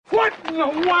What in the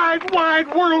wide,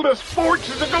 wide world of sports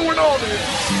is going on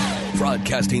here?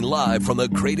 Broadcasting live from the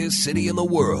greatest city in the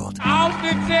world.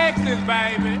 Austin, Texas,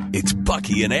 baby. It's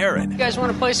Bucky and Aaron. You guys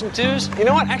want to play some twos? You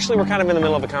know what? Actually, we're kind of in the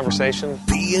middle of a conversation.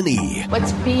 B&E.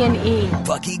 What's B&E?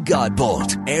 Bucky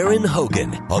Godbolt, Aaron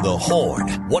Hogan on the Horn,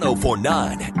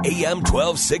 104.9 AM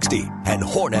 1260 and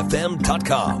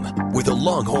hornfm.com, where the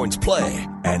Longhorns play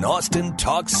and Austin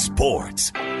talks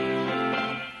sports.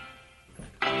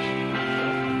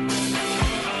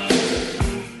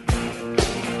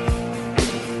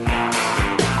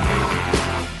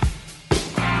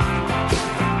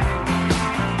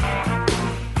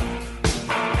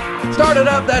 Started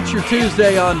up, that's your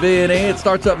Tuesday on B&E. It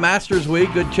starts up Masters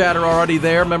Week. Good chatter already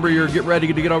there. Remember, you're get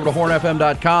ready to get over to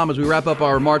hornfm.com as we wrap up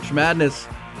our March Madness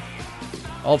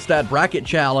All-Stat Bracket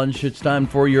Challenge. It's time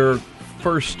for your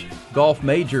first golf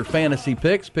major fantasy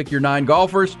picks. Pick your 9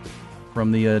 golfers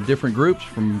from the different groups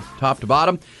from top to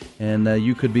bottom, and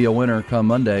you could be a winner come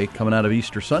Monday coming out of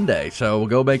Easter Sunday. So we'll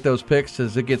go make those picks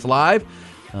as it gets live.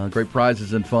 Great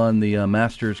prizes and fun. The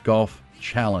Masters Golf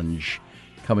Challenge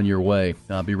coming your way.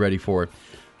 Be ready for it.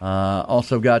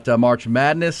 Also got March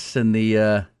Madness and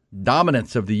the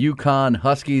dominance of the Yukon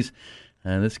Huskies.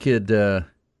 And this kid, Adama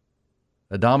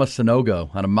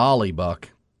Sanogo, out of Mali, Buck.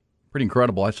 Pretty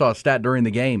incredible. I saw a stat during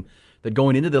the game that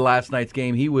going into the last night's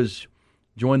game, he was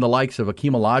joined the likes of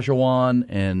Akeem Olajuwon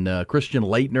and Christian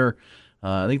Laettner.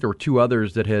 I think there were 2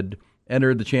 others that had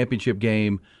entered the championship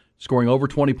game, scoring over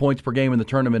 20 points per game in the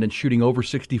tournament and shooting over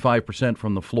 65%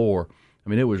 from the floor. I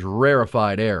mean, it was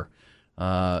rarefied air.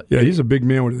 Yeah, he's a big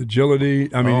man with agility.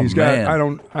 I mean,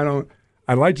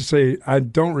 I'd like to say I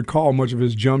don't recall much of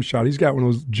his jump shot. He's got one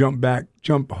of those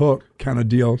jump hook kind of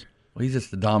deals. Well, he's just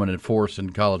the dominant force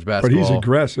in college basketball. But he's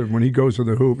aggressive when he goes to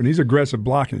the hoop, and he's aggressive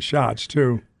blocking shots,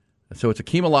 too. So it's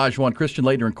Akeem Olajuwon, Christian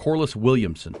Laettner, and Corliss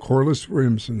Williamson. Corliss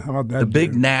Williamson, how about that? The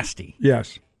big nasty.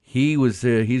 Yes. He was.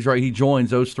 He's right. He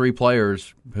joins those 3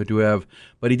 players who have,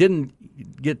 but he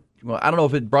didn't get. Well, I don't know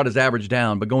if it brought his average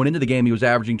down, but going into the game, he was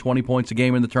averaging 20 points a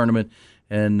game in the tournament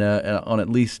and on at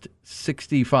least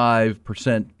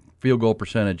 65% field goal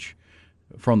percentage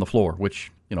from the floor,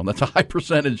 which, that's a high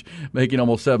percentage, making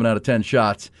almost 7 out of 10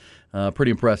 shots. Pretty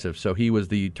impressive. So he was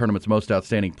the tournament's most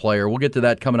outstanding player. We'll get to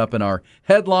that coming up in our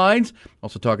headlines.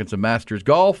 Also talking some Masters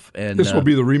golf. And this will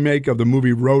be the remake of the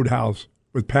movie Roadhouse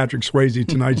with Patrick Swayze,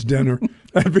 tonight's dinner.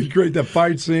 That'd be great. The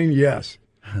fight scene, yes,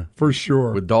 for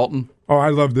sure. With Dalton? Oh, I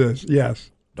love this.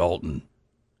 Yes. Dalton.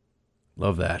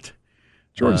 Love that.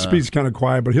 Jordan Spieth's kind of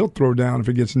quiet, but he'll throw down if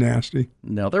it gets nasty.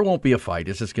 No, there won't be a fight.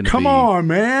 It's just going to be... Come on,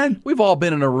 man. We've all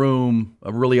been in a room,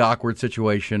 a really awkward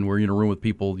situation where you're in a room with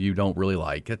people you don't really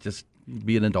like. It's just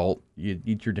be an adult. You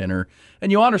eat your dinner.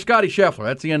 And you honor Scotty Scheffler.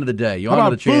 That's the end of the day. You honor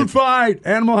the chance. Food fight?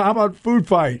 Animal, how about food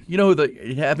fight? You know,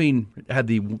 having had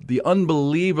the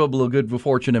unbelievable good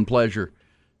fortune and pleasure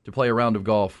to play a round of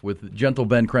golf with gentle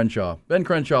Ben Crenshaw. Ben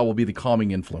Crenshaw will be the calming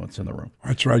influence in the room.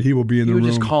 That's right. He will be in the room. He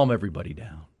would just calm everybody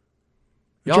down.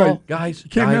 That's Y'all, right. guys,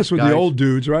 you can't mess with the old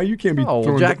dudes, right? You can't be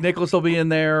throwing... Jack Nicklaus will be in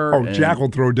there. Oh, Jack will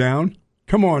throw down.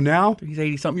 Come on now. He's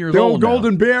 80-something years the old old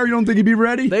Golden Bear, you don't think he'd be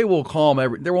ready? They will calm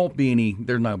there won't be any...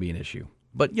 There's not going to be an issue.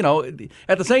 But,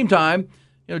 at the same time,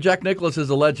 Jack Nicklaus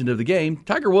is a legend of the game.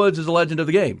 Tiger Woods is a legend of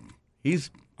the game.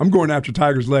 I'm going after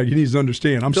Tiger's leg. He needs to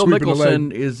understand. I'm Phil sweeping Mickelson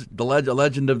the leg. is a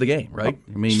legend of the game, right?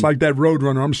 I mean, it's like that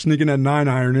Roadrunner. I'm sneaking that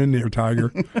 9-iron in there,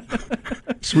 Tiger.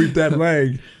 Sweep that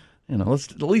leg.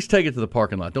 Let's at least take it to the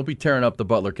parking lot. Don't be tearing up the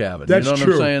Butler cabin. That's you know what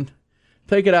true. I'm saying?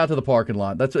 Take it out to the parking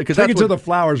lot. Take it to the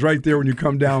flowers right there when you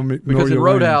come down. Because in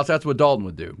Roadhouse, that's what Dalton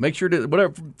would do. Make sure to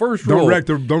whatever first don't rule. Wreck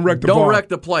the don't bar. wreck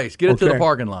the place. Get it to the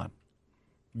parking lot.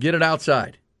 Get it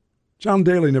outside. John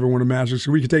Daly never won a Masters,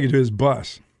 so we could take it to his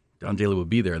bus. John Daly would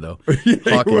be there though.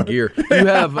 Hawking gear. You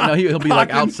have he'll be like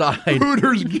outside.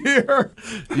 Hooters gear.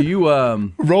 Do you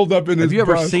rolled up in his? Have you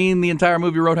ever bus. seen the entire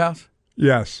movie Roadhouse?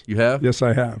 Yes. You have? Yes,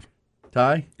 I have.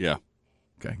 Ty? Yeah.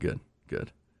 Okay, good.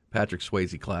 Patrick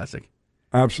Swayze classic.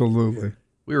 Absolutely.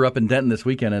 We were up in Denton this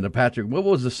weekend and what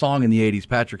was the song in the 80s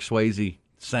Patrick Swayze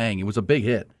sang? It was a big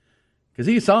hit. Because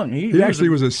he sung. He actually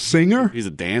was a singer? He's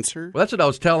a dancer? Well, that's what I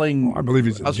was telling. I believe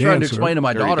he's a dancer. I was trying to explain to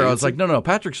my Harry daughter. Dancing? I was like, no.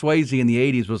 Patrick Swayze in the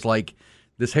 80s was like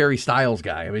this Harry Styles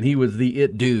guy. I mean, he was the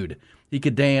it dude. He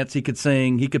could dance. He could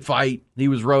sing. He could fight. He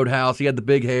was Roadhouse. He had the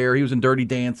big hair. He was in Dirty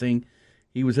Dancing.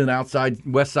 He was in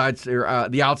West Side,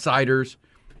 The Outsiders.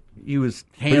 He was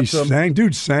handsome. He sang?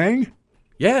 Dude sang?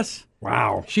 Yes.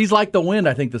 Wow. She's Like the Wind,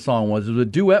 I think the song was. It was a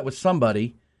duet with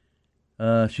somebody.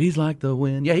 She's Like the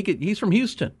Wind. Yeah, he's from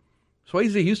Houston.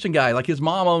 Swayze's a Houston guy. Like his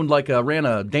mom ran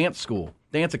a dance school,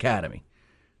 dance academy.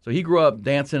 So he grew up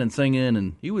dancing and singing,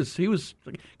 and he was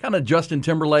kind of Justin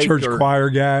Timberlake. Church choir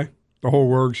guy. The whole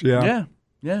works, Yeah.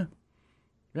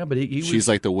 But She's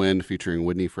Like the Wind featuring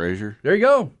Whitney Frazier. There you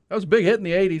go. That was a big hit in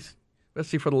the 80s,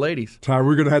 especially for the ladies. Ty,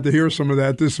 we're going to have to hear some of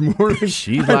that this morning.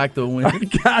 She's Like the Wind. I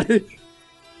got it.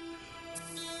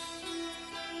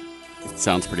 It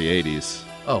sounds pretty 80s.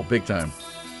 Oh, big time.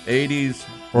 80s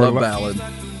love ballad.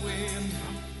 I'm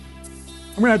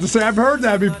going to have to say I've heard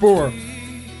that before.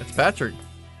 It's Patrick.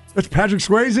 That's Patrick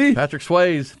Swayze? Pat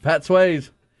Swayze.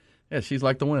 Yeah, She's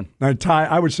Like the Wind. Now, Ty,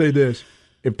 I would say this.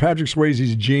 If Patrick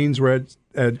Swayze's jeans were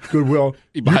at Goodwill,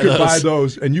 you could buy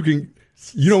those, and you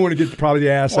don't want to get probably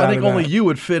the ass out of that. I think only you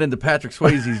would fit into Patrick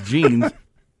Swayze's jeans.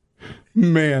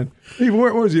 Man.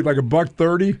 What was he, like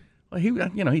 $130? Well,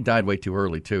 he died way too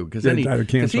early, too. Because he died of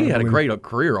cancer, he had a great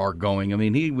career arc going. I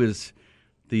mean, he was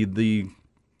he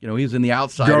was in The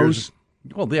Outsiders. Ghost.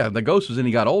 Well, yeah, The Ghost was in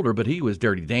he got older, but he was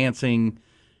Dirty Dancing.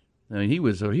 I mean, he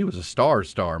was a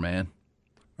star, man.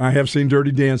 I have seen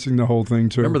Dirty Dancing, the whole thing,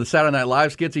 too. Remember the Saturday Night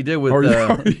Live skits he did with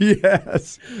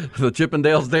yes. the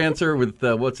Chippendales dancer with,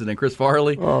 what's his name, Chris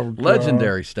Farley? Oh, God.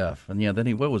 Legendary stuff. And,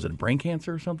 then what was it, brain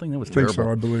cancer or something? That was terrible. I think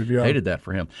so, I believe, yeah. Hated that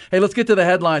for him. Hey, let's get to the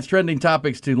headlines, trending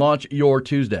topics to launch your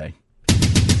Tuesday.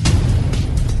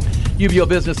 UBEO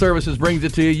Business Services brings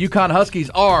it to you. UConn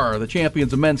Huskies are the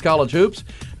champions of men's college hoops.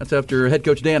 That's after head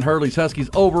coach Dan Hurley's Huskies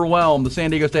overwhelmed the San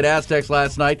Diego State Aztecs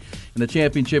last night in the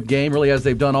championship game, really as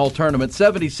they've done all tournament.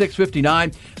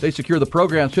 76-59, they secure the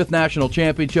program's fifth national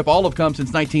championship. All have come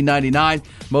since 1999,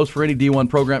 most for any D1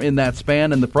 program in that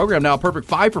span. And the program now a perfect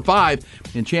 5 for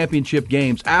 5 in championship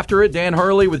games. After it, Dan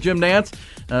Hurley with Jim Nantz,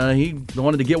 he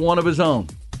wanted to get one of his own.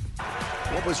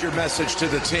 What was your message to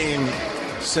the team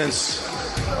since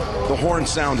the horn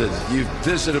sounded? You've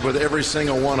visited with every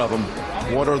single one of them.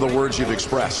 What are the words you've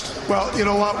expressed? Well, you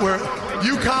know what? We're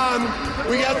UConn.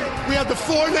 We have the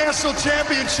 4 national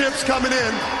championships coming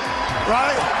in,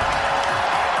 right?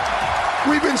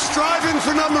 We've been striving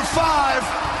for number 5.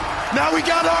 Now we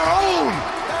got our own.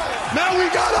 We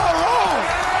got our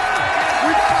own.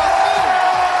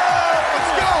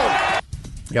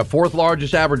 They got fourth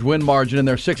largest average win margin in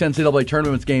their 6 NCAA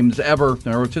tournament games ever,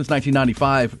 or since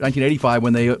 1985,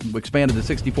 when they expanded to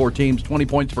 64 teams, 20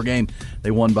 points per game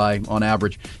they won by on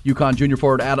average. UConn junior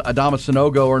forward Adama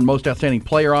Sanogo earned most outstanding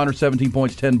player honor, 17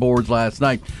 points, 10 boards last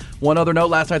night. One other note,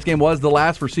 last night's game was the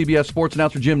last for CBS Sports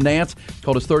announcer Jim Nantz.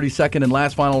 Called his 32nd and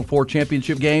last Final Four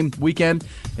championship game weekend.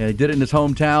 And he did it in his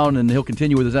hometown, and he'll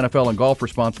continue with his NFL and golf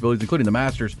responsibilities, including the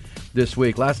Masters this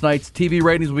week. Last night's TV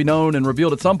ratings will be known and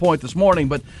revealed at some point this morning,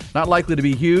 but not likely to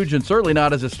be huge and certainly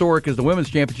not as historic as the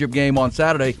women's championship game on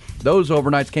Saturday. Those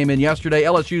overnights came in yesterday.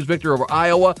 LSU's victory over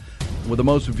Iowa with the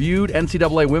most viewed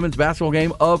NCAA women's basketball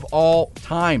game of all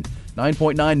time.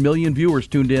 9.9 million viewers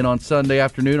tuned in on Sunday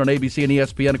afternoon on ABC and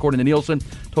ESPN, according to Nielsen.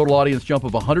 Total audience jump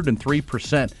of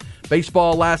 103%.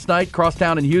 Baseball last night,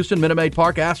 crosstown in Houston, Minute Maid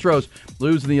Park. Astros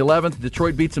lose in the 11th.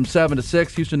 Detroit beats them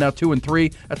 7-6. Houston now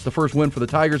 2-3. That's the first win for the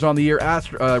Tigers on the year.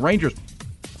 Rangers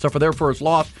suffer their first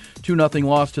loss, 2-0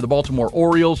 loss to the Baltimore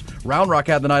Orioles. Round Rock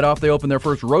had the night off. They opened their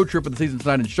first road trip of the season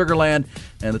tonight in Sugar Land.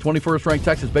 And the 21st-ranked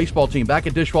Texas baseball team back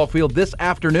at Disch-Falk Field this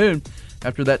afternoon.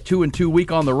 After that 2-2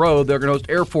 week on the road, they're going to host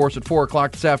Air Force at 4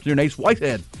 o'clock this afternoon. Ace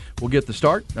Whitehead will get the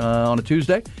start on a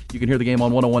Tuesday. You can hear the game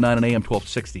on 101.9 and AM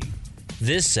 1260.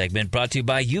 This segment brought to you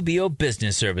by UBEO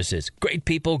Business Services. Great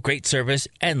people, great service,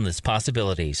 endless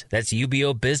possibilities. That's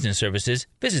UBEO Business Services.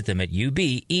 Visit them at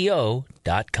ubeo.com.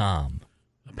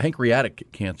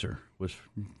 Pancreatic cancer was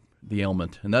the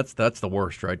ailment, and that's the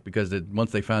worst, right? Because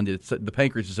once they found it, the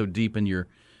pancreas is so deep in your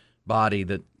body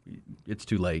that it's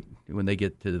too late when they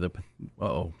get to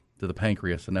the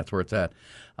pancreas, and that's where it's at.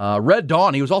 Red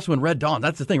Dawn, he was also in Red Dawn.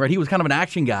 That's the thing, right? He was kind of an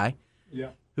action guy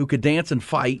who could dance and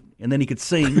fight, and then he could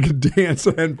sing. He could dance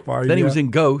and fight. Then he was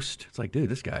in Ghost. It's like, dude,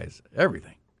 this guy is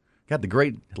everything. Got the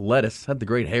great lettuce, had the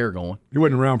great hair going. He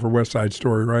wasn't around for West Side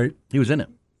Story, right? He was in it.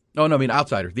 Oh, no, I mean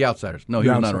Outsiders. The Outsiders. No, he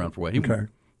was not around for what? Okay.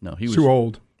 No, he was too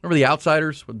old. Remember The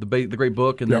Outsiders, the great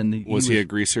book, and then was he a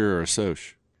greaser or a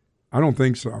Soch? I don't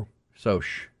think so.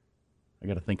 Soch. I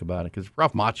got to think about it because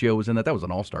Ralph Macchio was in that. That was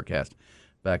an all-star cast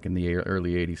back in the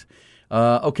early 80s.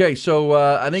 Okay, so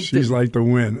I think She's Like the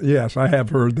Wind. Yes, I have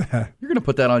heard that. You're going to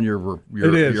put that on your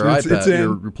iPad,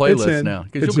 your playlist now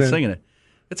because you'll be singing it.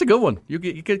 It's a good one. You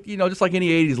get just like any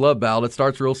 80s love ballad, it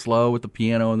starts real slow with the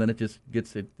piano, and then it just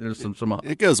gets it. There's some.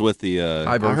 It goes with the.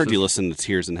 I heard you listen to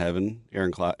 "Tears in Heaven,"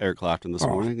 Eric Clapton this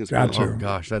morning. Oh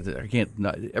gosh, I can't.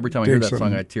 Every time I hear that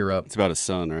song, I tear up. It's about his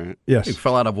son, right? Yes, he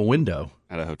fell out of a window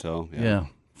at a hotel. Yeah,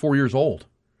 4 years old.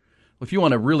 Well, if you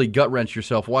want to really gut wrench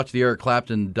yourself, watch the Eric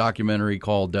Clapton documentary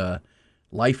called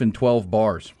 "Life in 12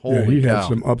 Bars." Holy he cow. had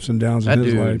some ups and downs in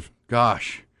his life.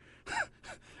 Gosh,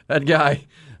 that guy.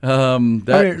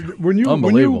 When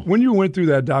you went through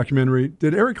that documentary,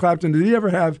 did Eric Clapton? Did he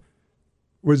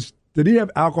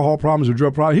have alcohol problems or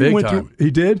drug problems? Big time.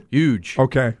 He did? Huge.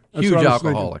 Okay. Huge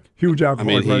alcoholic. Huge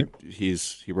alcoholic. I mean, right?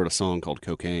 he wrote a song called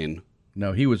Cocaine.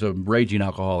 No, he was a raging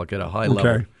alcoholic at a high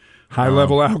level. Okay. High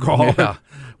level alcoholic. Yeah.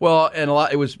 Well, and a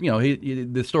lot. It was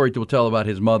the story will tell about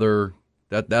his mother.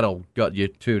 That'll gut you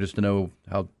too, just to know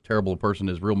how terrible a person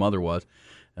his real mother was,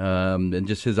 and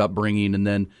just his upbringing, and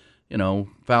then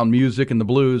found music and the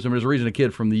blues. And there's a reason a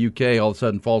kid from the UK all of a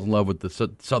sudden falls in love with the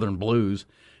Southern blues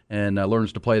and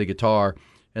learns to play the guitar.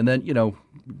 And then,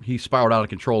 he spiraled out of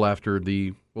control after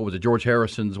George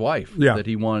Harrison's wife that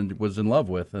he was in love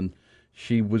with. And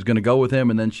she was going to go with him,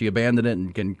 and then she abandoned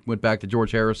it and went back to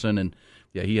George Harrison. And,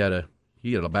 he had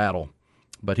a battle.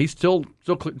 But he's still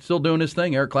doing his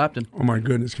thing, Eric Clapton. Oh, my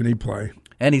goodness, can he play?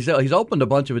 And he's opened a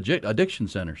bunch of addiction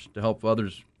centers to help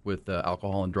others with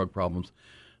alcohol and drug problems.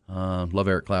 Love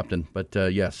Eric Clapton. But,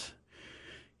 yes,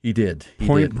 he did.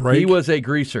 Point Break. He was a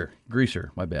greaser.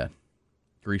 My bad.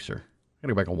 Greaser. I got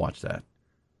to go back and watch that.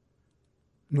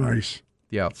 Nice.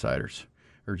 The Outsiders.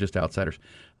 Or just Outsiders.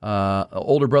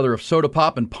 Older brother of Soda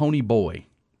Pop and Pony Boy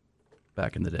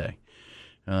back in the day.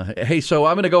 Hey, so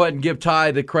I'm going to go ahead and give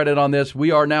Ty the credit on this.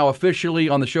 We are now officially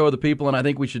on the Show of the People, and I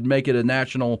think we should make it a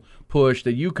national push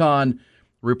that UConn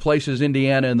replaces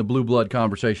Indiana in the blue blood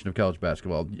conversation of college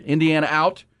basketball. Indiana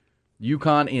out,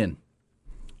 UConn in.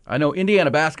 I know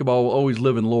Indiana basketball will always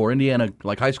live in lore. Indiana,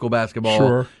 like high school basketball,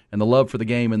 sure, and the love for the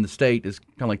game in the state is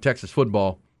kind of like Texas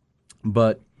football.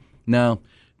 But no,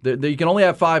 you can only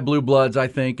have 5 blue bloods, I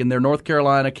think, and they're North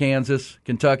Carolina, Kansas,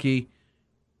 Kentucky,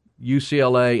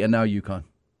 UCLA, and now UConn.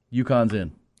 UConn's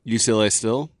in. UCLA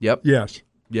still? Yep. Yes.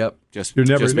 Yep. Just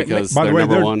because they're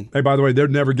number one. Hey, by the way, they're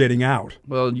never getting out.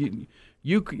 Well,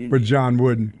 with John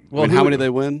Wooden. Well, how many did they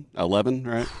win? 11,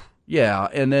 right? Yeah,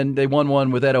 and then they won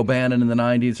one with Ed O'Bannon in the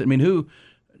 90s. I mean,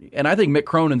 and I think Mick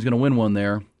Cronin's going to win one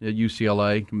there at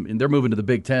UCLA. And they're moving to the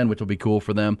Big Ten, which will be cool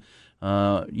for them.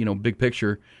 Big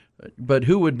picture. But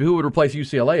who would replace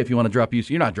UCLA if you want to drop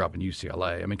UCLA? You're not dropping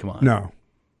UCLA. I mean, come on. No.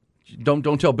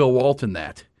 Don't tell Bill Walton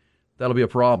that. That'll be a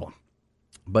problem.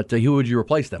 But who would you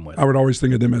replace them with? I would always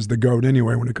think of them as the GOAT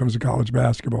anyway when it comes to college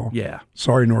basketball. Yeah.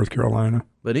 Sorry, North Carolina.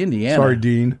 But Indiana. Sorry,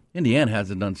 Dean. Indiana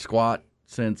hasn't done squat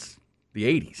since the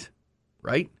 80s,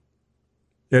 right?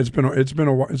 Yeah, it's been a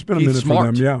minute for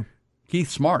them. Yeah.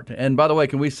 Keith Smart. And by the way,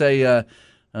 can we say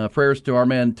prayers to our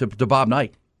man, to Bob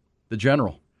Knight, the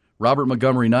general. Robert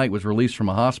Montgomery Knight was released from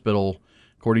a hospital,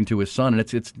 according to his son, and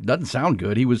it doesn't sound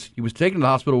good. He was taken to the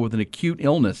hospital with an acute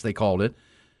illness, they called it.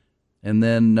 And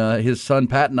then his son,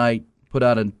 Pat Knight, put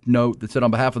out a note that said, on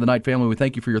behalf of the Knight family, we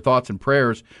thank you for your thoughts and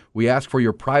prayers. We ask for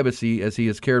your privacy as he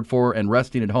is cared for and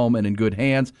resting at home and in good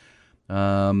hands.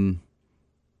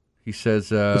 He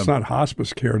says... it's not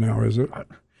hospice care now, is it?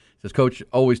 Says, Coach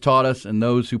always taught us and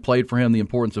those who played for him the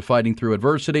importance of fighting through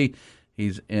adversity.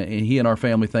 He and our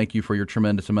family thank you for your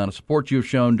tremendous amount of support you have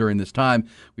shown during this time.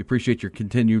 We appreciate your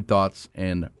continued thoughts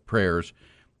and prayers.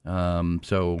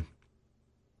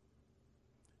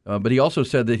 But he also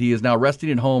said that he is now resting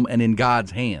at home and in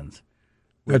God's hands.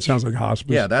 That sounds like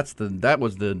hospice. Yeah, that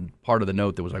was the part of the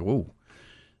note that was like, whoa.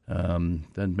 Then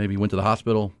maybe he went to the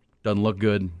hospital. Doesn't look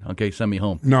good. Okay, send me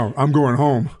home. No, I'm going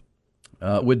home.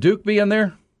 Would Duke be in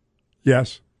there?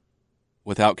 Yes.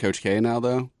 Without Coach K now,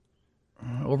 though?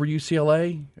 Over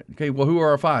UCLA? Okay, well, who are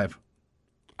our 5?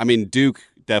 I mean, Duke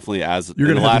definitely,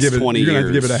 in the last 20 years, you're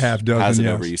going to give it a half dozen, has it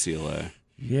yes. over UCLA.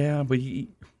 Yeah, but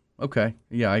okay.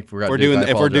 Yeah, I forgot.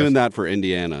 If we're doing that for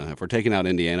Indiana, if we're taking out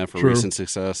Indiana for recent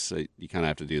success, you kind of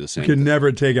have to do the same. You can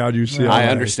never take out UCLA. I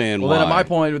understand why. Then at my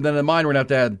point, then in mine, we're going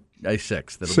to have to add a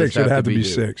 6th. Six would have to be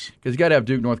 6. Because you got to have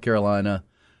Duke, North Carolina,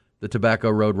 the Tobacco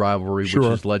Road rivalry, which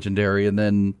is legendary, and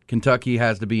then Kentucky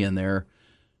has to be in there.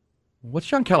 What's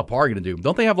John Calipari going to do?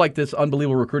 Don't they have like this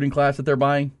unbelievable recruiting class that they're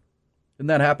buying? Isn't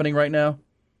that happening right now?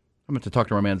 I'm going to talk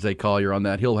to our man Zay Collier on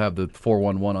that. He'll have the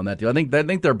 411 on that deal. I think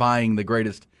they're buying the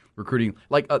greatest recruiting.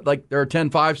 Like there are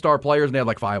 10 5-star players and they have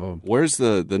like 5 of them. Where's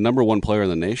the number 1 player in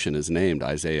the nation is named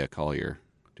Isaiah Collier?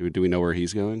 Do we know where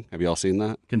he's going? Have you all seen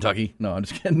that? Kentucky. No, I'm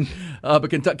just kidding.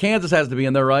 But Kansas has to be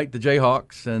in there, right? The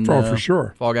Jayhawks and for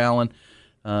sure. Fog Allen.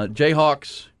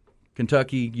 Jayhawks,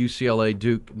 Kentucky, UCLA,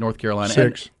 Duke, North Carolina.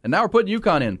 6. And now we're putting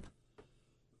UConn in.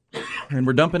 And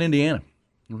we're dumping Indiana.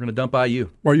 We're going to dump IU.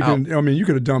 Well, you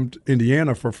could have dumped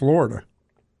Indiana for Florida.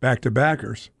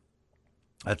 Back-to-backers.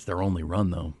 That's their only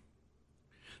run, though.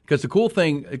 Because the cool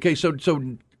thing, okay, so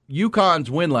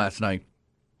UConn's win last night,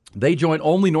 they joined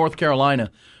only North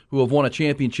Carolina, who have won a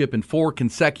championship in 4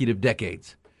 consecutive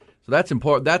decades. So that's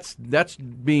important. That's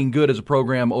being good as a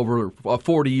program over a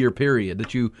 40-year period,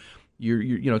 that you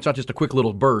it's not just a quick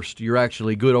little burst. You're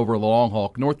actually good over the long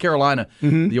haul. North Carolina,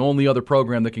 the only other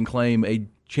program that can claim a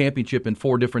championship in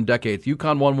 4 different decades.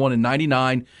 UConn won one in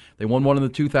 99. They won one in the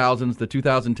 2000s, the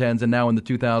 2010s, and now in the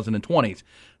 2020s.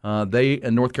 They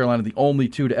and North Carolina are the only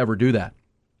 2 to ever do that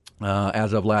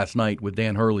as of last night with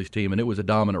Dan Hurley's team, and it was a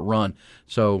dominant run.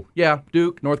 So, yeah,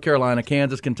 Duke, North Carolina,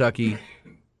 Kansas, Kentucky,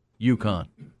 UConn,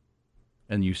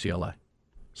 and UCLA.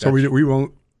 So we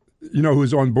won't. You know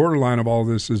who's on borderline of all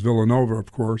this is Villanova,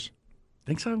 of course.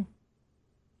 Think so?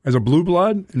 As a blue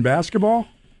blood in basketball?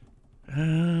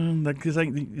 Because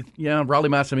Raleigh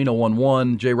Massimino won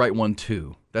 1, Jay Wright won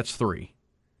 2. That's 3.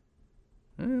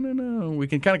 I don't know. We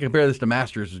can kind of compare this to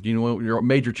Masters. Your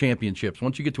major championships.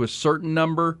 Once you get to a certain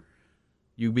number,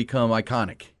 you become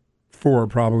iconic. 4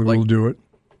 probably will do it.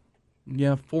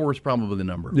 Yeah, 4 is probably the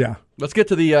number. Yeah. Let's get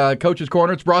to the Coach's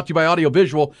Corner. It's brought to you by Audio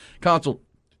Visual Consultations.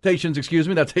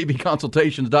 That's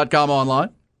avconsultations.com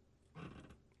online.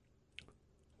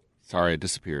 Sorry, it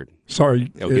disappeared.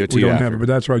 Sorry, we don't have it, but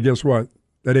that's right. Guess what?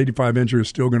 That 85-incher is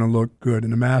still going to look good,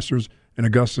 and the Masters and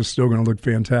Augusta's still going to look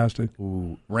fantastic.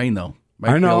 Ooh, rain, though.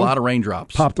 Might I know. Be a lot of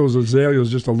raindrops. Pop those azaleas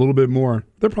just a little bit more.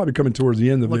 They're probably coming towards the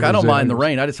end of Look, I don't mind the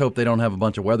rain. I just hope they don't have a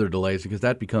bunch of weather delays because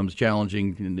that becomes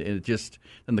challenging, and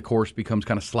then the course bemes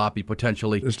kind of sloppy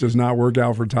potentially. This does not work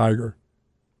out for Tiger.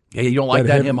 Yeah, you don't like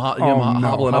that him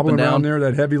hobbling up and down there,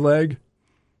 that heavy leg.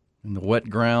 In the wet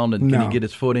ground, and can he get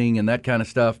his footing, and that kind of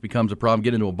stuff becomes a problem.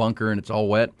 Get into a bunker, and it's all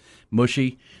wet,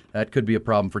 mushy. That could be a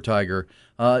problem for Tiger.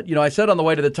 I said on the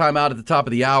way to the timeout at the top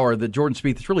of the hour that Jordan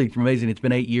Spieth, it's really amazing. It's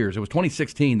been 8 years. It was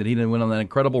 2016 that he went on that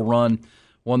incredible run,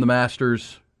 won the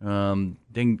Masters. That's why won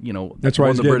he's the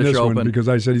getting British this Open. one, because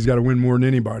I said he's got to win more than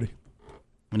anybody.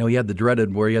 He had the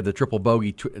dreaded where he had the triple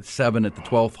bogey 7 at the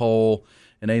 12th hole,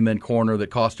 an amen corner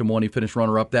that cost him one. He finished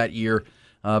runner-up that year.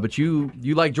 But you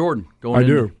like Jordan going in. I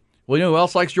do. Well, you know who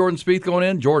else likes Jordan Spieth going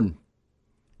in? Jordan.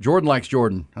 Jordan likes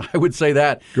Jordan. I would say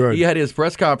that. Good. He had his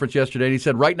press conference yesterday, and he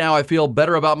said, right now I feel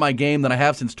better about my game than I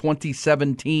have since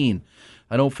 2017.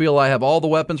 I don't feel I have all the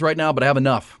weapons right now, but I have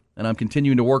enough, and I'm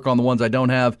continuing to work on the ones I don't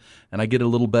have, and I get a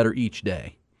little better each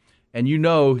day. And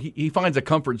he finds a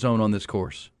comfort zone on this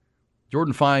course.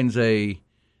 Jordan finds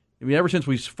ever since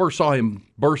we first saw him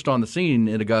burst on the scene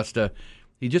in Augusta,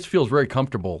 he just feels very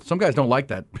comfortable. Some guys don't like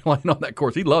that, playing on that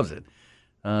course. He loves it.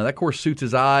 That course suits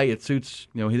his eye. It suits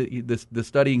the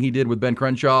studying he did with Ben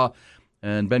Crenshaw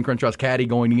and Ben Crenshaw's caddy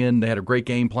going in. They had a great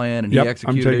game plan, and he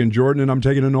executed. I'm taking Jordan, and I'm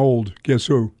taking an old. Guess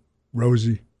who?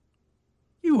 Rosie.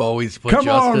 You always put Come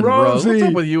Justin on, Rosie. Rose. What's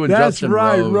up with you and That's Justin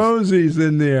right. Rose? Rosie's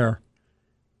in there.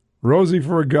 Rosie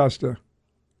for Augusta.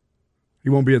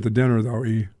 He won't be at the dinner, though.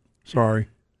 Sorry.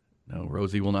 No,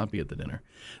 Rosie will not be at the dinner.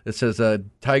 It says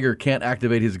Tiger can't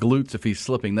activate his glutes if he's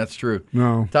slipping. That's true.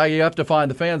 No. Tiger, you have to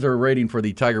find the fans are rating for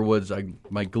the Tiger Woods.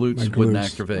 My glutes wouldn't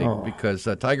activate because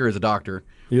Tiger is a doctor.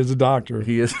 He is a doctor.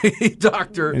 He is a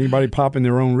doctor. Anybody popping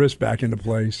their own wrist back into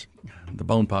place. The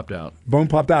bone popped out. Bone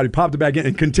popped out. He popped it back in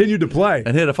and continued to play.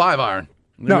 And hit a 5-iron.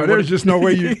 No, there's just no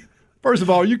way you. First of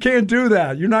all, you can't do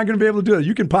that. You're not going to be able to do that.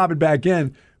 You can pop it back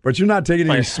in, but you're not taking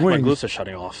any swings. My glutes are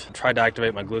shutting off. I tried to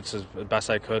activate my glutes as best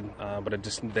I could,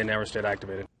 but they never stayed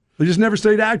activated. They just never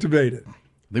stayed activated.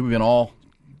 I think we can all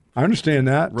I understand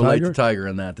that. relate to Tiger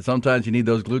in that. Sometimes you need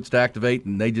those glutes to activate,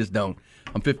 and they just don't.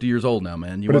 I'm 50 years old now,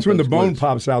 man. But it's when the bone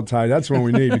pops out, Ty. That's when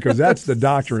we need, because that's the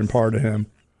doctoring part of him.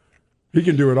 He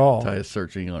can do it all. Ty is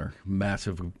searching our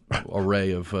massive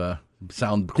array of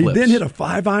sound clips. He didn't hit a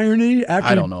 5-iron after.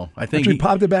 I don't know. I think he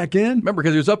popped it back in. Remember,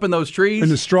 because he was up in those trees in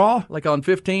the straw, like on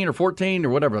 15 or 14 or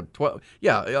whatever. 12.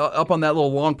 Yeah, up on that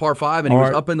little long par 5, and he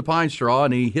was up in the pine straw,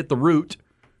 and he hit the root,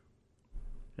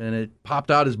 and it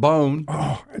popped out his bone.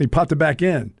 Oh, and he popped it back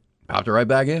in. Popped it right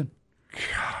back in.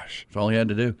 Gosh, that's all he had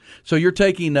to do. So you're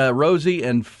taking Rosie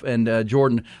and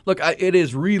Jordan. Look, it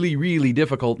is really, really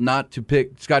difficult not to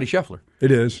pick Scottie Scheffler.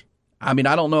 It is. I mean,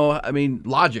 I don't know. I mean,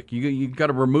 logic. You got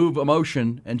to remove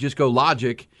emotion and just go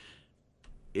logic.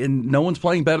 And no one's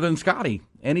playing better than Scottie,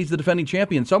 and he's the defending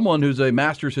champion. Someone who's a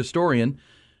Masters historian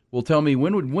will tell me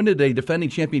when did a defending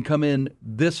champion come in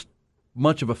this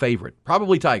much of a favorite?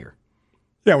 Probably Tiger.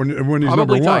 Yeah, when he's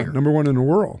probably number one in the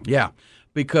world. Yeah,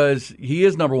 because he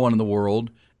is number one in the world,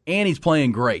 and he's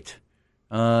playing great.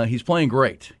 He's playing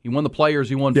great. He won the Players.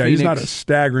 He won Phoenix. He's not a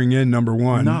staggering in number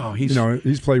one. No,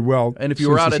 he's played well. And if you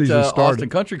were out at Austin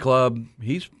Country Club,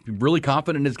 he's really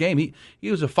confident in his game.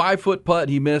 He was a 5-foot putt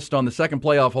he missed on the second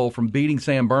playoff hole from beating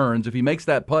Sam Burns. If he makes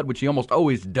that putt, which he almost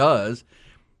always does,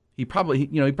 he probably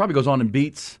goes on and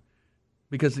beats,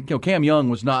 because Cam Young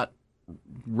was not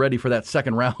ready for that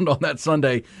second round on that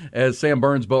Sunday as Sam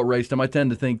Burns boat raced him. I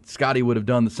tend to think Scottie would have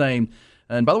done the same.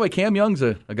 And by the way, Cam Young's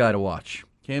a guy to watch.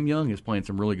 Cam Young is playing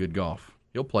some really good golf.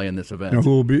 He'll play in this event. You know who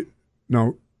will be?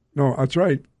 No, that's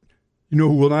right. You know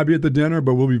who will not be at the dinner,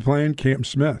 but will be playing? Cam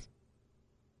Smith.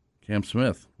 Cam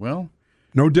Smith. Well,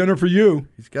 no dinner for you.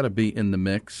 He's got to be in the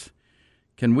mix.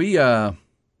 Can we? I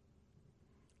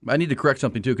need to correct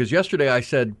something too, because yesterday I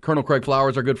said Colonel Craig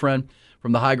Flowers, our good friend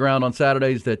from the High Ground on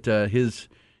Saturdays, that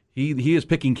he is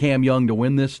picking Cam Young to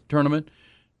win this tournament,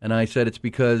 and I said it's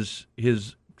because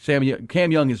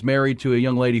Cam Young is married to a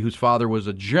young lady whose father was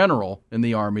a general in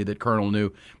the Army that Colonel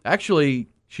knew. Actually,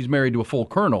 she's married to a full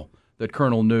colonel that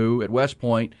Colonel knew at West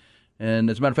Point. And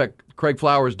as a matter of fact, Craig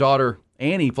Flowers' daughter,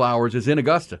 Annie Flowers, is in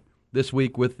Augusta this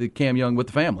week with the Cam Young, with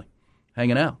the family,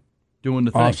 hanging out, doing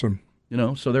the thing. Awesome. You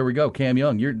know, so there we go. Cam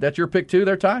Young, that's your pick too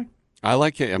there, Ty? I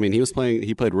like it. I mean, he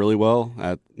played really well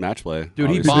at match play. Dude,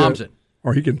 obviously. He bombs it.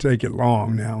 Or he can take it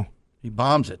long now. He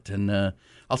bombs it. And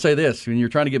I'll say this, when you're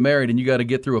trying to get married and you got to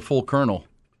get through a full colonel,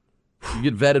 you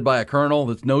get vetted by a colonel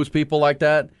that knows people like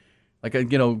that. Like,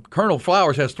 Colonel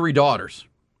Flowers has 3 daughters.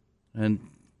 And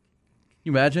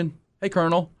you imagine? Hey,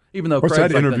 Colonel. Even though What's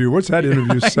Craig's that interview? What's that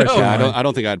interview section? Yeah, I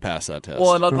don't think I'd pass that test.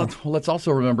 Well, and let's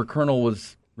also remember Colonel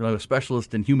was a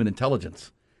specialist in human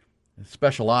intelligence,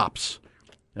 special ops.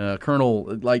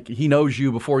 Colonel, like, he knows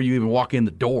you before you even walk in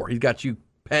the door. He's got you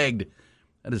pegged.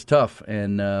 That is tough,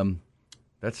 and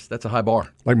that's a high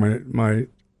bar. Like my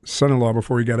son-in-law,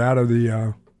 before he got out of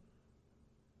the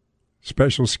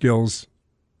special skills,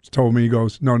 told me, he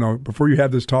goes, no, before you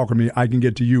have this talk with me, I can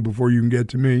get to you before you can get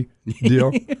to me.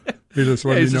 Deal? He just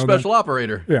let he's me a know special that.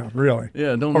 operator. Yeah, really.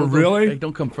 Yeah, really?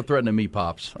 Don't come for threatening me,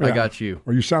 Pops. Yeah. I got you.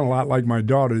 Well, you sound a lot like my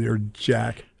daughter there,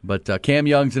 Jack. But Cam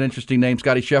Young's an interesting name.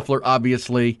 Scotty Scheffler,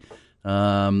 obviously.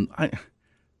 I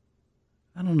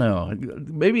don't know.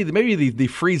 Maybe the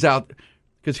freeze out,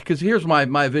 because here's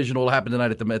my vision of what will happen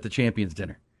tonight at the Champions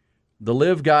Dinner. The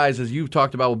live guys, as you've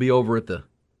talked about, will be over at the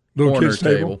little corner kids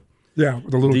table. Yeah,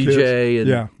 with the little DJ kids.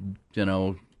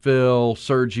 and Phil,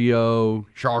 Sergio,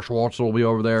 Charles Schwartz will be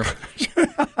over there.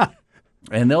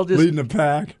 And they'll just leading the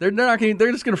pack. They're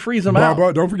just going to freeze them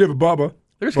out. Don't forget Bubba.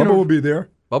 Bubba will be there.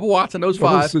 Bubba Watson, those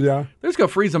 5. Yeah. They're just going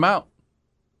to freeze them out.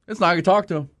 It's not going to talk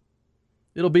to them.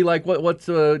 It'll be like what's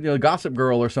Gossip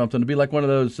Girl or something. It'll be like one of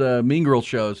those Mean Girls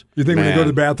shows. You think when they go to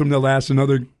the bathroom, they'll ask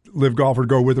another live golfer to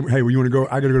go with them? Hey, you want to go?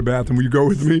 I got to go to the bathroom. Will you go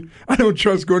with me? I don't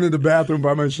trust going to the bathroom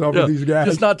by myself with these guys.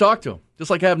 Just not talk to them. Just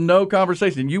like have no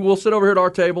conversation. You will sit over here at our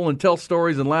table and tell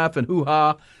stories and laugh and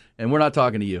hoo-ha, and we're not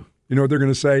talking to you. You know what they're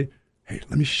going to say? Hey,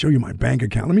 let me show you my bank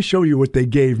account. Let me show you what they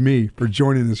gave me for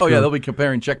joining this group. Yeah, they'll be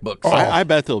comparing checkbooks. Oh. I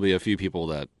bet there'll be a few people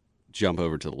that jump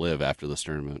over to the live after this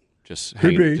tournament.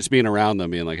 Just being around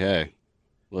them, being like, hey.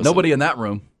 Listen. Nobody in that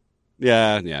room.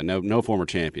 Yeah, no former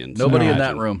champions. Nobody in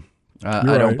that room.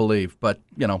 I don't believe, but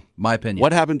my opinion.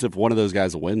 What happens if one of those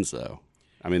guys wins, though?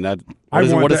 I mean,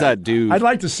 what does that do? I'd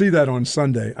like to see that on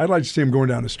Sunday. I'd like to see him going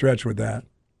down the stretch with that.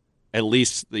 At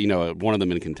least one of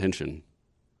them in contention.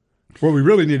 What we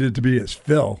really needed to be is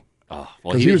Phil. Oh,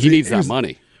 well, he needs that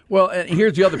money. Well, and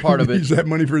here's the other part of it. He needs that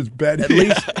money for his bet.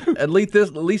 At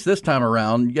least this time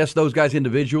around, yes, those guys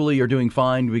individually are doing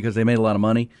fine because they made a lot of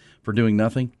money for doing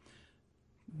nothing.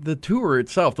 The tour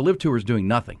itself, the live tour, is doing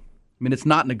nothing. I mean, it's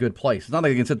not in a good place. It's not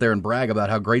like they can sit there and brag about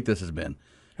how great this has been.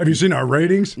 Have you seen our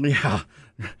ratings? Yeah.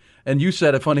 And you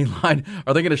said a funny line.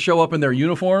 Are they going to show up in their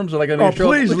uniforms? Are they going to show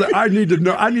please! Up? I need to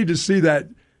know. I need to see that.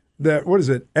 What is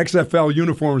it? XFL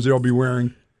uniforms they'll be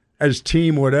wearing as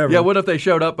team whatever. Yeah. What if they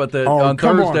showed up at on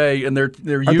Thursday and their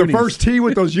unis? At the first tee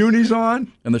with those unis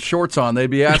on and the shorts on? They'd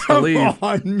be asked to leave. Come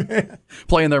on, man!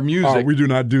 Playing their music. Oh, we do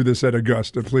not do this at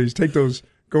Augusta. Please take those.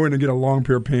 Go in and get a long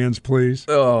pair of pants, please.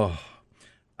 Oh,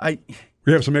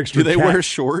 we have some extra. Do they wear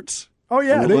shorts? Oh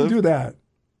yeah, they do that.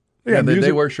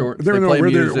 They wear shorts. They play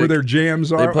music. Where their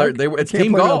jams are. It's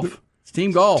team golf. It's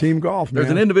team golf. Team golf, man.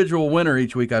 There's an individual winner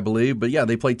each week, I believe. But, yeah,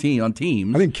 they play on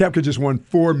teams. I think Koepka just won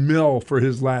 $4 million for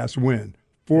his last win.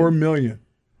 $4 million.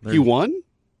 He won?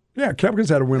 Yeah, Koepka's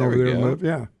had a win over there.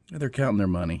 Yeah, they're counting their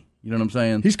money. You know what I'm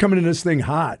saying? He's coming in this thing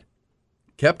hot.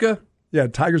 Koepka? Yeah,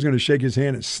 Tiger's going to shake his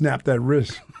hand and snap that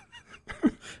wrist.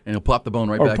 And he'll pop the bone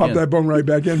back in. Pop that bone right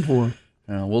back in for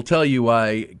him. We'll tell you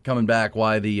why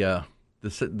the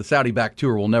Saudi-backed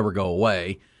tour will never go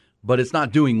away, but it's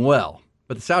not doing well.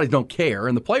 But the Saudis don't care,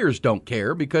 and the players don't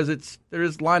care because there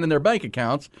is line in their bank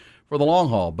accounts for the long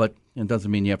haul. But it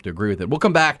doesn't mean you have to agree with it. We'll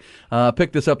come back,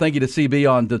 pick this up. Thank you to CB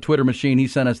on the Twitter machine. He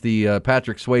sent us the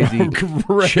Patrick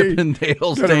Swayze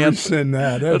Chippendale dance.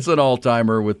 That's an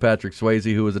all-timer with Patrick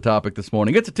Swayze, who was a topic this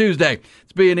morning. It's a Tuesday.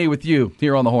 It's B&E with you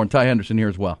here on the Horn. Ty Henderson here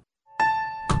as well.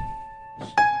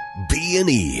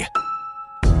 B&E.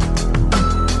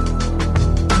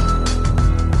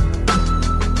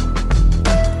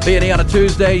 B&E on a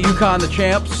Tuesday. UConn the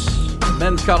champs.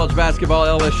 Men's college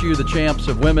basketball. LSU the champs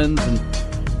of women's. And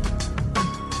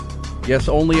yes,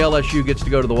 only LSU gets to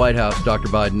go to the White House, Dr.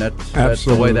 Biden. That's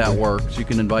the way that works. You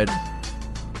can invite.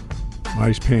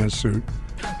 Nice pantsuit.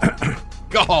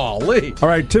 Golly. All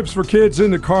right, tips for kids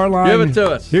in the car line. Give it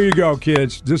to us. Here you go,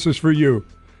 kids. This is for you.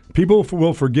 People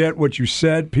will forget what you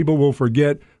said. People will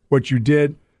forget what you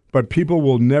did. But people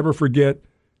will never forget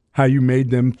how you made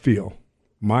them feel.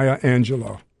 Maya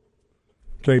Angelou.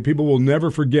 Okay, people will never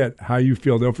forget how you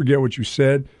feel. They'll forget what you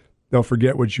said. They'll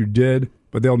forget what you did.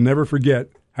 But they'll never forget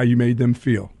how you made them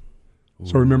feel.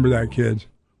 So remember that, kids.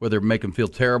 Whether make them feel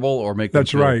terrible or make them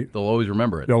feel, right. They'll always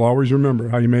remember it. They'll always remember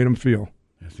how you made them feel.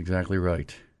 That's exactly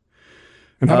right.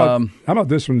 And how about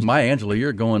this one? Maya Angelou,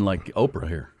 you're going like Oprah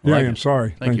here. Yeah, I am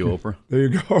sorry. Thank you, Oprah. There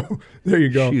you go. There you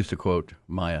go. She used to quote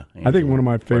Maya Angelou. I think one of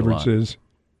my favorites is,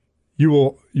 you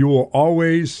will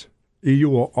always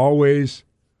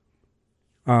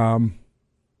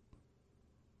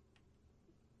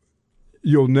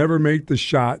you'll never make the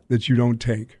shot that you don't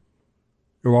take.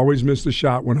 You'll always miss the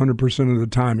shot 100% of the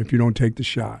time if you don't take the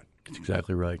shot. That's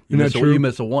exactly right. Isn't that true? You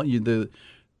miss a one. You know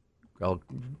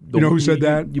who said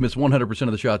that? You miss 100%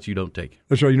 of the shots you don't take.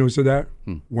 That's right. You know who said that?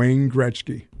 Wayne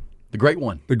Gretzky. The great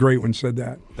one. The great one said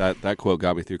that. That quote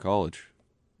got me through college.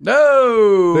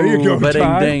 No! There you go,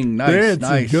 Todd. Ding. Nice,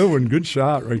 That's a good one. Good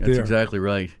shot right there. That's exactly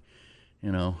right.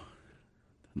 You know,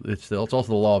 it's also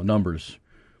the law of numbers.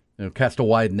 You know, cast a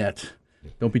wide net.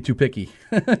 Don't be too picky.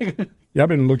 Yeah, I've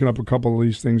been looking up a couple of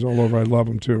these things all over. I love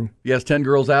them, too. Yes, 10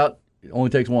 girls out. It only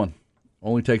takes one.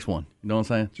 Only takes one. You know what I'm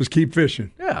saying? Just keep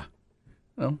fishing. Yeah.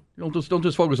 You know, don't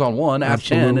just focus on one. Ask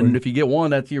 10, and if you get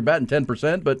one, that's you're batting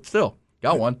 10%, but still,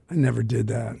 got one. I never did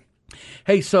that.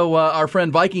 Hey, so our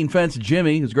friend Viking Fence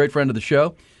Jimmy, who's a great friend of the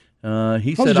show,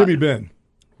 he said... How's Jimmy been?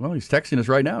 Well, he's texting us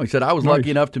right now. He said, I was lucky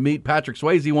enough to meet Patrick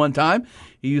Swayze one time.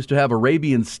 He used to have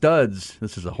Arabian studs.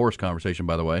 This is a horse conversation,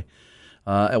 by the way.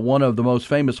 At one of the most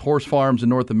famous horse farms in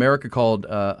North America called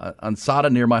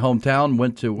Ansada near my hometown.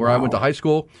 I went to high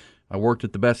school. I worked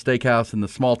at the best steakhouse in the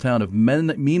small town of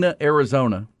Mena,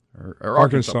 Arizona. Or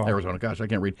Arkansas. Arizona. Gosh, I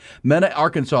can't read. Mena,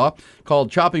 Arkansas,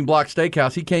 called Chopping Block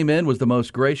Steakhouse. He came in, was the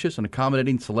most gracious and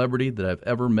accommodating celebrity that I've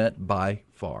ever met by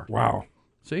far. Wow.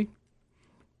 See?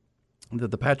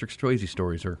 The Patrick Swayze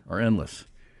stories are endless.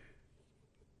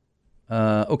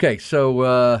 Okay, so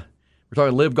we're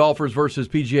talking live golfers versus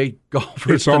PGA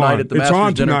golfers tonight at the Masters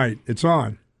on dinner. Tonight. It's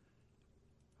on.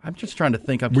 I'm just trying to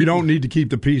think. We don't need to keep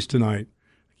the peace tonight.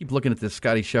 I keep looking at this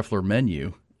Scotty Scheffler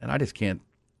menu, and I just can't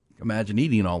imagine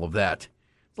eating all of that.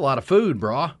 It's a lot of food,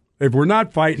 brah. If we're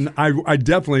not fighting, I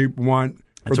definitely want,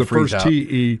 for the first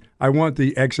TE, I want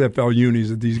the XFL unis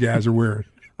that these guys are wearing.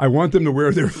 I want them to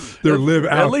wear their live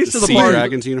out. At least to the Sea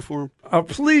Dragons uniform.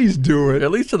 Please do it.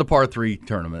 At least to the par 3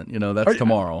 tournament. You know, that's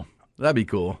tomorrow. That'd be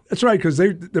cool. That's right, because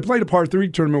they played a par 3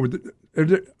 tournament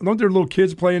don't their little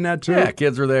kids play in that too? Yeah,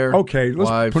 kids are there. Okay,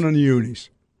 let's put on the unis.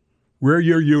 Wear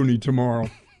your uni tomorrow.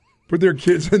 Put their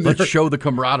kids in there. Let's show the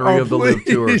camaraderie of the Live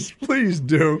Tour. Please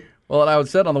do. Well, and I would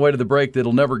said on the way to the break that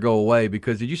it'll never go away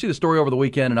because did you see the story over the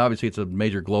weekend? And obviously it's a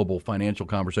major global financial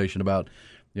conversation about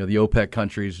the OPEC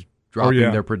countries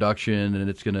dropping their production, and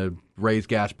it's going to raise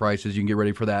gas prices. You can get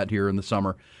ready for that here in the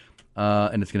summer,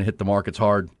 and it's going to hit the markets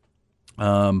hard.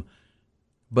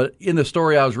 But in the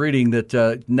story I was reading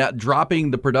that not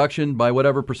dropping the production by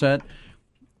whatever percent,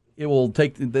 it will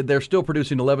take. They're still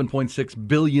producing 11.6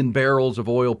 billion barrels of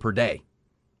oil per day.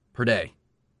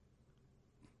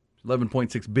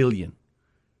 11.6 billion.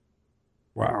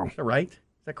 Wow. Is that right?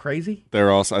 Is that crazy?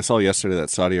 I saw yesterday that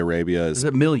Saudi Arabia is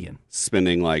a million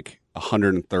spending like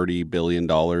 $130 billion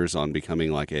on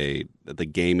becoming like the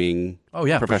gaming,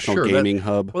 professional gaming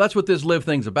hub. Well, that's what this Live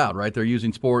thing's about, right? They're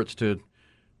using sports to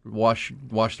wash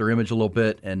their image a little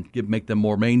bit and make them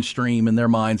more mainstream in their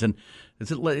minds. And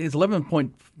it's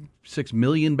 11.6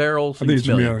 million barrels. I think it's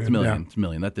a million. It's a million. Yeah. It's a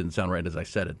million. That didn't sound right as I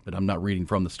said it, but I'm not reading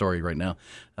from the story right now.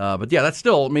 But yeah, that's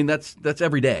still. I mean, that's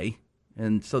every day.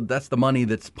 And so that's the money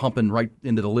that's pumping right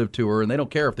into the Live Tour, and they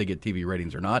don't care if they get TV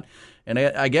ratings or not. And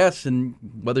I guess, and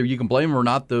whether you can blame them or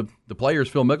not, the players,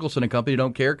 Phil Mickelson and company,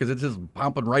 don't care because it's just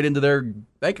pumping right into their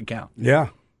bank account. Yeah.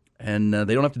 And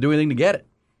they don't have to do anything to get it.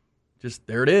 Just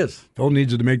there it is. Phil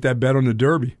needs to make that bet on the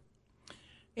Derby.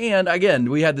 And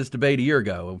again, we had this debate a year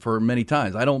ago for many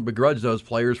times. I don't begrudge those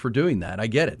players for doing that. I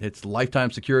get it. It's lifetime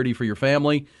security for your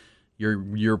family.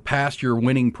 You're past your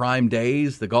winning prime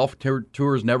days. The golf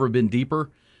tour has never been deeper.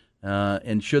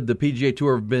 And should the PGA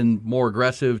Tour have been more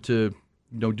aggressive to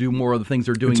do more of the things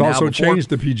they're doing now? It's also changed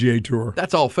the PGA Tour.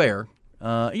 That's all fair.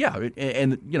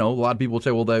 And a lot of people would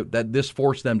say, well, that this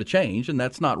forced them to change, and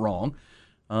that's not wrong.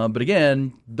 But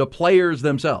again, the players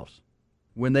themselves,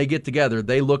 when they get together,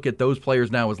 they look at those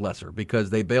players now as lesser because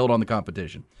they bailed on the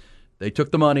competition. They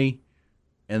took the money,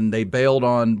 and they bailed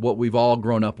on what we've all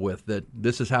grown up with, that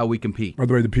this is how we compete. By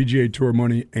the way, the PGA Tour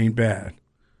money ain't bad.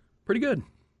 Pretty good.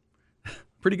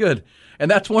 Pretty good. And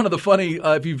that's one of the funny,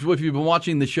 if you've been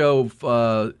watching the show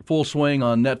Full Swing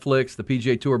on Netflix, the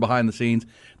PGA Tour behind the scenes,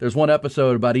 there's one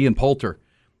episode about Ian Poulter,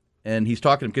 and he's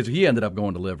talking, because he ended up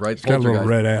going to live, right? He's got a little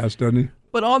red ass, doesn't he?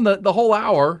 But on the whole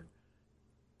hour,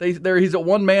 he's at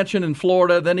one mansion in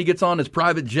Florida, then he gets on his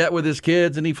private jet with his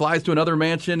kids, and he flies to another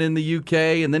mansion in the UK,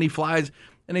 and then he flies,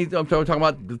 and I'm talking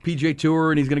about the PGA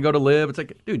Tour, and he's going to go to live. It's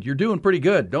like, dude, you're doing pretty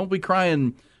good. Don't be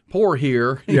crying poor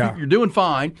here. Yeah. You're doing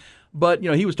fine. But,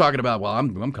 he was talking about, well,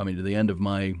 I'm coming to the end of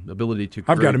my ability to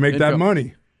I've got to make income. that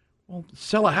money. Well,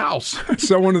 sell a house.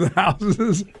 Sell one of the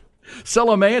houses. Sell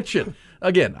a mansion.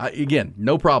 Again,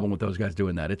 no problem with those guys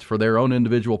doing that. It's for their own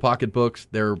individual pocketbooks.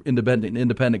 They're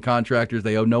independent contractors.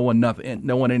 They owe no one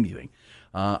anything.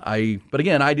 But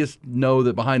again, I just know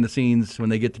that behind the scenes, when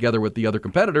they get together with the other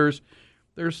competitors,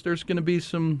 there's going to be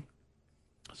some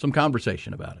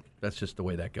conversation about it. That's just the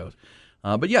way that goes.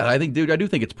 But yeah, I do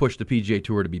think it's pushed the PGA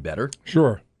Tour to be better.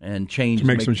 Sure. And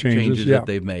make some changes that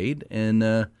they've made. And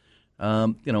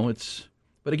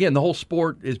but again, the whole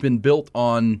sport has been built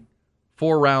on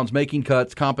 4 rounds, making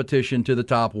cuts, competition to the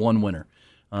top, one winner.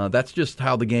 That's just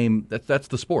how the game. That's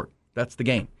the sport. That's the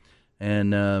game.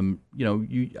 And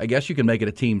I guess you can make it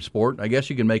a team sport. I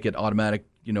guess you can make it automatic,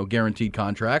 guaranteed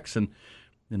contracts, and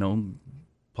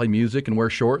play music and wear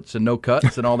shorts and no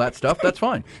cuts and all that stuff. That's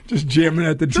fine. Just jamming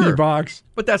at the tee box.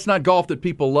 But that's not golf that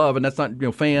people love, and that's not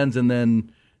fans. And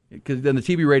then, because then the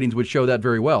TV ratings would show that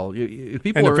very well. If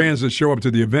people and the fans that show up to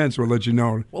the events will let you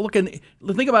know. Well, look, and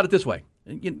think about it this way.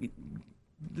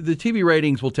 The TV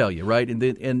ratings will tell you, right? And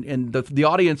the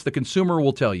audience, the consumer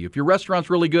will tell you. If your restaurant's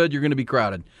really good, you're going to be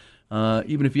crowded,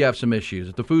 even if you have some issues.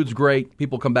 If the food's great,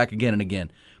 people come back again and again.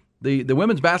 The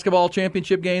women's basketball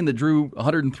championship game that drew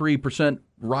 103%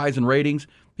 rise in ratings,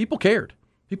 people cared.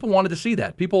 People wanted to see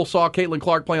that. People saw Caitlin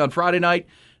Clark play on Friday night,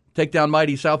 take down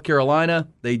mighty South Carolina.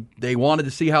 They wanted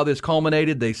to see how this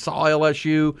culminated. They saw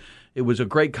LSU. It was a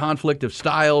great conflict of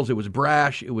styles. It was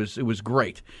brash. It was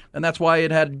great. And that's why it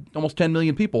had almost 10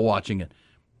 million people watching it.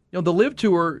 The LIV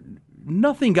Tour,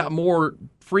 nothing got more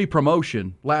free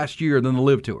promotion last year than the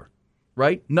LIV Tour.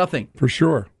 Right? Nothing. For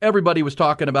sure. Everybody was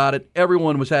talking about it.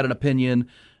 Everyone had an opinion,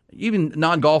 even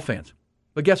non-golf fans.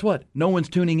 But guess what? No one's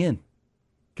tuning in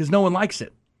because no one likes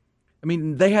it. I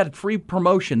mean, they had free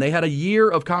promotion. They had a year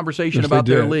of conversation about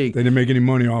their league. They didn't make any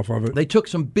money off of it. They took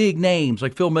some big names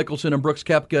like Phil Mickelson and Brooks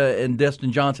Koepka and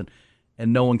Destin Johnson,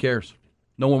 and no one cares.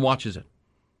 No one watches it.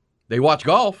 They watch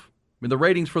golf. I mean, the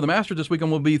ratings for the Masters this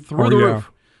weekend will be through the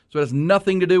roof. So it has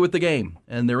nothing to do with the game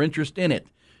and their interest in it.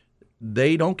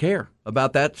 They don't care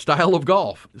about that style of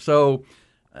golf. So,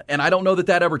 and I don't know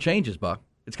that ever changes, Buck.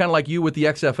 It's kind of like you with the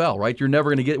XFL, right? You're never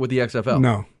going to get it with the XFL.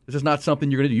 No. This is not something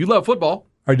you're going to do. You love football.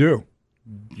 I do.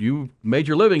 You made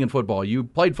your living in football. You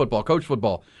played football, coached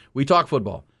football. We talk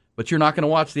football. But you're not going to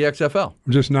watch the XFL.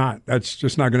 I'm just not. That's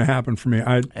just not going to happen for me.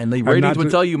 And the ratings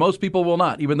would tell you most people will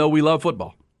not, even though we love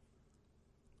football.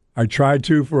 I tried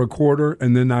to for a quarter,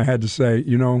 and then I had to say,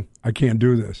 I can't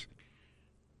do this.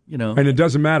 And it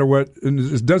doesn't matter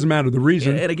it doesn't matter the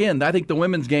reason. And again, I think the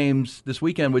women's games this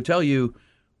weekend would tell you,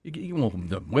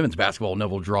 the women's basketball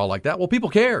never will draw like that. Well, people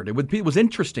cared. It was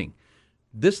interesting.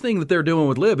 This thing that they're doing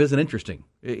with LIV isn't interesting.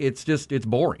 It's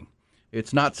boring.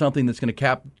 It's not something that's going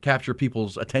to capture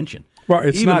people's attention. Well,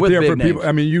 it's not there for people.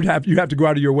 I mean, you have to go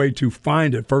out of your way to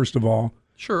find it, first of all.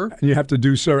 Sure. And you have to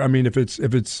do so. I mean, if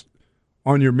it's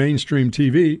on your mainstream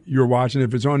TV, you're watching.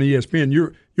 If it's on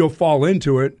ESPN, you'll fall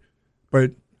into it,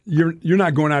 but you're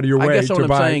not going out of your way to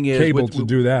buy cable to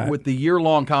do that. With the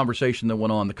year-long conversation that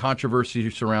went on, the controversy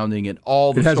surrounding it,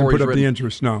 all the stories hasn't put up written, the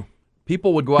interest, no.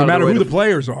 People would go out no matter of their way who the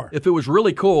players are. If it was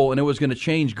really cool and it was going to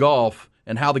change golf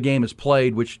and how the game is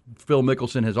played, which Phil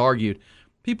Mickelson has argued,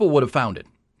 people would have found it.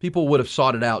 People would have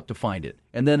sought it out to find it.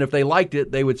 And then if they liked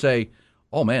it, they would say,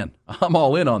 oh, man, I'm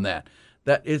all in on that.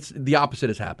 That it's the opposite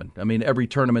has happened. I mean, every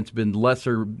tournament's been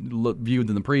lesser viewed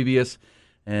than the previous,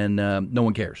 and no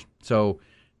one cares. So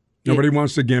nobody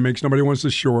wants the gimmicks. Nobody wants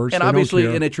the shorts. And obviously,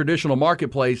 in a traditional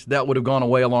marketplace, that would have gone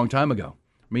away a long time ago.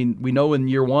 I mean, we know in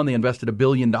year one they invested $1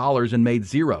 billion and made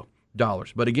 $0.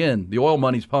 But again, the oil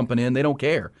money's pumping in. They don't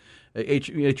care. A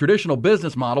traditional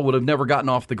business model would have never gotten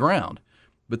off the ground.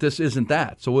 But this isn't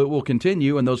that. So it will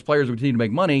continue, and those players will continue to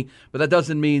make money. But that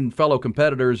doesn't mean fellow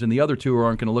competitors in the other tour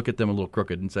aren't going to look at them a little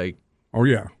crooked and say, oh,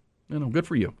 yeah. Good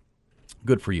for you.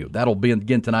 Good for you. That'll be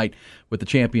again tonight with the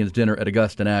Champions Dinner at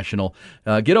Augusta National.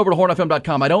 Get over to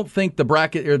hornfm.com. I don't think the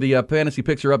bracket or the fantasy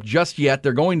picks are up just yet.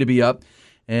 They're going to be up,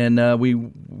 and we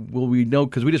know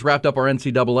because we just wrapped up our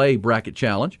NCAA bracket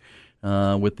challenge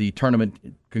with the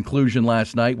tournament conclusion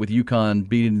last night with UConn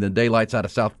beating the daylights out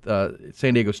of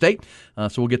San Diego State.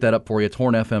 So we'll get that up for you. It's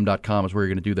hornfm.com is where you're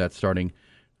going to do that starting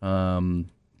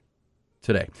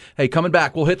today. Hey, coming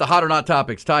back, we'll hit the hot or not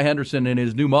topics. Ty Henderson and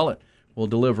his new mullet will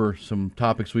deliver some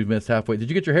topics we've missed halfway. Did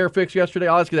you get your hair fixed yesterday?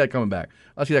 I'll ask you that coming back.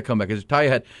 Because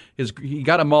Ty he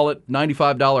got a mullet,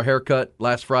 $95 haircut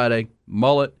last Friday,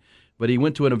 mullet, but he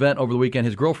went to an event over the weekend.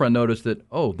 His girlfriend noticed that,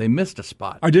 they missed a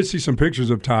spot. I did see some pictures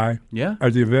of Ty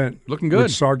at the event. Looking good.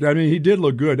 I mean, he did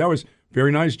look good. That was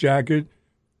very nice jacket.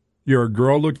 Your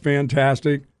girl looked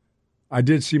fantastic. I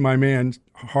did see my man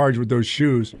Harge with those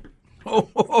shoes.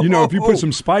 If you put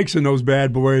some spikes in those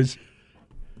bad boys.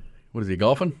 What is he,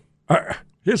 golfing?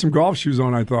 He had some golf shoes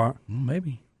on, I thought.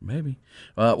 Maybe.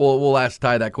 We'll ask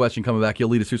Ty that question coming back. He'll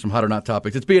lead us through some hot or not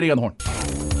topics. It's B&E on the Horn.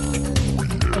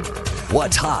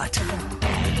 What's hot?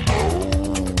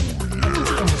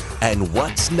 And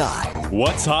what's not?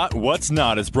 What's hot, what's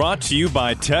not is brought to you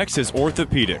by Texas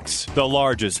Orthopedics, the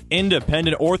largest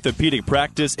independent orthopedic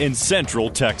practice in Central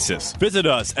Texas. Visit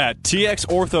us at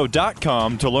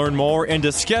txortho.com to learn more and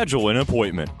to schedule an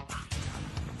appointment.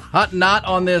 Hot not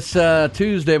on this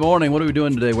Tuesday morning. What are we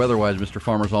doing today weather-wise, Mr.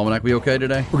 Farmer's Almanac? We okay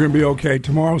today? We're going to be okay.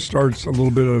 Tomorrow starts a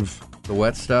little bit of... the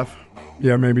wet stuff?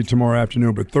 Yeah, maybe tomorrow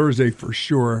afternoon, but Thursday for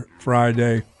sure,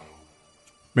 Friday,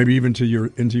 maybe even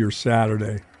into your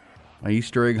Saturday. My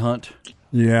Easter egg hunt?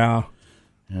 Yeah.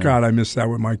 God, I miss that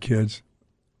with my kids.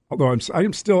 Although I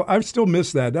still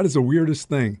miss that. That is the weirdest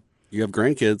thing. You have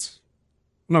grandkids.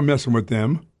 I'm not messing with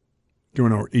them,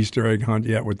 doing our Easter egg hunt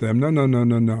yet with them.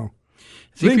 No.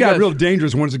 It got real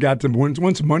dangerous once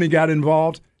once money got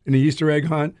involved in the Easter egg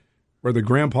hunt, where the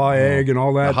grandpa egg and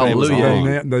all that. The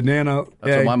hallelujah egg. The Nana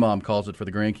That's egg. what my mom calls it for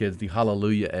the grandkids, the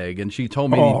hallelujah egg. And she told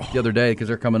me the other day, because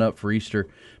they're coming up for Easter,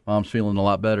 Mom's feeling a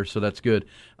lot better, so that's good,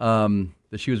 that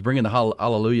she was bringing the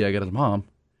hallelujah egg at his mom.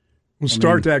 We'll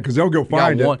start that because they'll go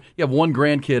find it. You have one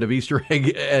grandkid of Easter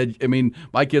egg. I mean,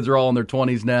 my kids are all in their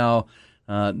 20s now.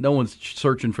 No one's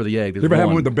searching for the egg. You ever have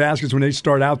one with the baskets when they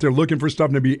start out there looking for stuff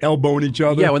and they'd be elbowing each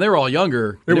other? Yeah, when they were all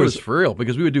younger, it was for real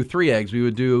because we would do 3 eggs. We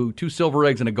would do 2 silver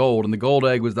eggs and a gold, and the gold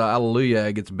egg was the hallelujah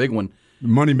egg. It's a big one.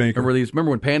 Moneymaker.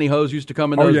 Remember when pantyhose used to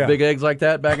come in those big eggs like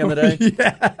that back in the day?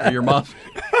 Yeah. Your mom's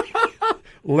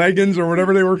leggings or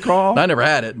whatever they were called. I never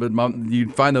had it, but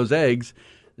you'd find those eggs.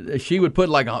 She would put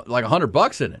like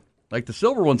 $100 in it. Like the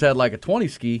silver ones had like a 20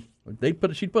 ski.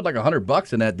 She'd put like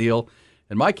 $100 in that deal.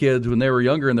 And my kids, when they were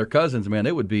younger and their cousins, man,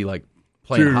 it would be like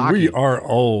playing hockey. We are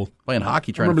old. Playing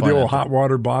hockey, trying to find the old hot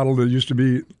water bottle that used to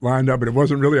be lined up, but it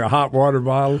wasn't really a hot water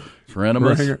bottle. For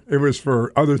enemas. It was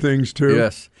for other things, too.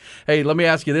 Yes. Hey, let me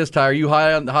ask you this, Ty. Are you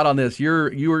hot on this?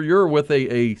 You're with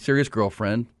a serious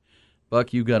girlfriend.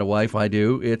 Buck, you got a wife. I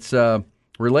do. It's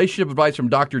relationship advice from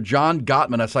Dr. John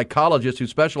Gottman, a psychologist who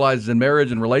specializes in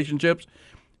marriage and relationships.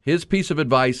 His piece of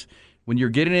advice: when you're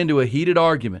getting into a heated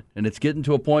argument and it's getting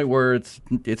to a point where it's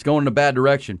going in a bad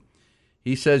direction,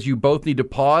 he says you both need to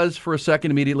pause for a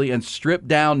second immediately and strip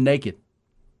down naked.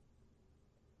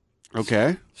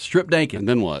 Okay. Strip naked. And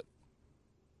then what?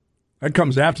 That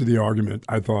comes after the argument,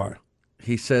 I thought.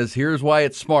 He says, here's why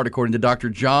it's smart, according to Dr.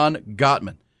 John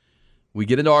Gottman. We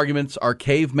get into arguments, our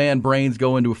caveman brains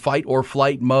go into fight or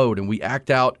flight mode, and we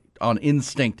act out on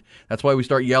instinct. That's why we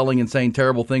start yelling and saying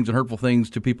terrible things and hurtful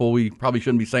things to people we probably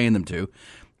shouldn't be saying them to,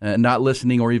 and not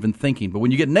listening or even thinking. But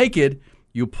when you get naked,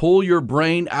 you pull your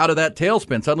brain out of that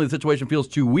tailspin. Suddenly the situation feels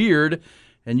too weird,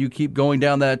 and you keep going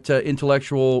down that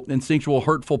intellectual, instinctual,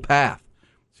 hurtful path.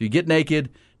 So you get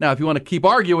naked. Now, if you want to keep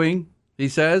arguing, he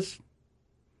says,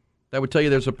 that would tell you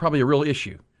there's probably a real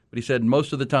issue. But he said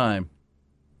most of the time,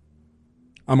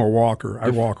 I'm a walker. I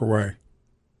walk away.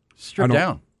 Strip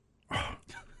down.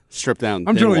 Strip down.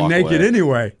 I'm generally naked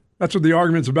anyway. That's what the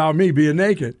argument's about, me being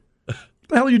naked. What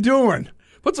the hell are you doing?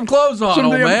 Put some clothes on,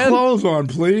 old man. Put clothes on,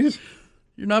 please.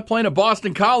 You're not playing at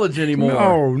Boston College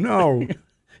anymore. No.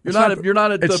 You're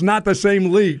not at It's not the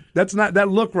same league. That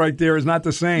look right there is not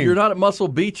the same. You're not at Muscle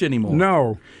Beach anymore.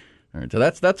 No. All right, so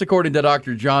that's according to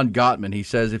Dr. John Gottman. He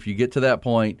says if you get to that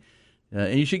point,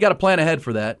 and you got to plan ahead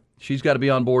for that. She's got to be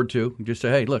on board too. And just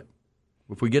say, hey, look,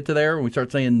 if we get to there and we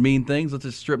start saying mean things, let's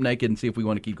just strip naked and see if we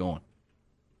want to keep going.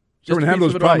 So when I have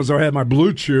those problems, I had my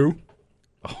blue chew.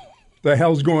 The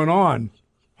hell's going on,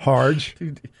 Harge?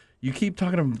 Dude, you keep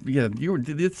talking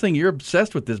to this thing. You're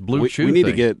obsessed with this blue chew. We need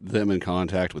thing. to get them in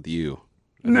contact with you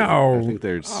No. I think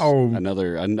there's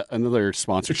another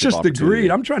sponsorship. It's just the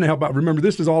greed. I'm trying to help out. Remember,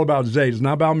 this is all about Zay. It's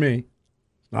not about me.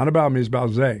 It's not about me. It's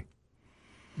about Zay.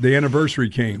 The anniversary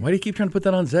king. Why do you keep trying to put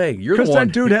that on Zay? You're because the one.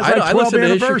 That dude has like 12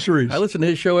 anniversaries. I listen to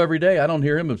his show every day. I don't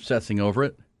hear him obsessing over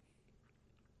it.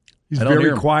 He's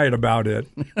very quiet about it.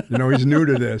 He's new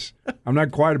to this. I'm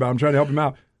not quiet about it. I'm trying to help him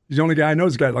out. He's the only guy I know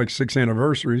who's got like 6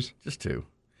 anniversaries. Just 2.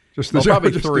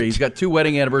 Probably 3. He's got 2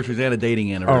 wedding anniversaries and a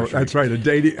dating anniversary. Oh, that's right.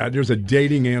 There's a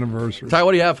dating anniversary. Ty,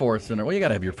 what do you have for us? Well, you got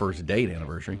to have your first date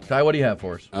anniversary. Ty, what do you have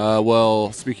for us?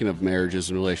 Well, speaking of marriages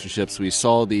and relationships, we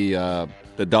saw the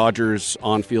Dodgers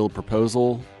on-field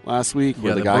proposal last week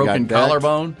where the guy broken got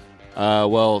collarbone.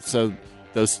 So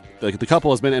the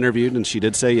couple has been interviewed and she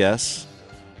did say yes,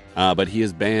 but he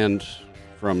is banned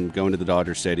from going to the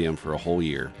Dodger Stadium for a whole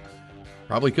year.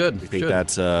 Probably could. You think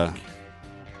that's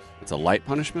it's a light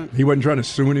punishment? He wasn't trying to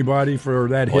sue anybody for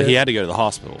that hit? Well, he had to go to the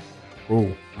hospital.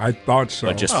 Oh, I thought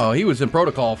so. He was in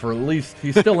protocol for at least.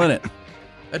 He's still in it.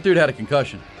 That dude had a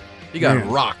concussion. He got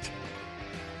rocked.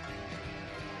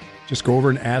 Just go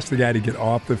over and ask the guy to get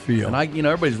off the field. And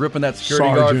everybody's ripping that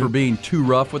security guard for being too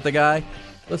rough with the guy.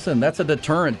 Listen, that's a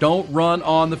deterrent. Don't run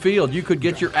on the field. You could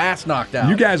get your ass knocked out.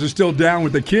 You guys are still down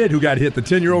with the kid who got hit, the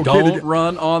 10-year-old kid. Don't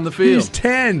run on the field. He's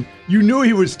 10. You knew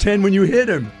he was 10 when you hit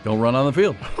him. Don't run on the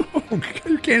field.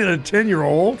 You can't hit a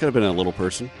 10-year-old. Could have been a little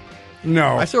person.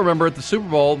 No. I still remember at the Super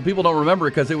Bowl, people don't remember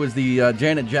it because it was the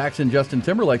Janet Jackson-Justin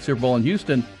Timberlake Super Bowl in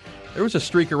Houston. There was a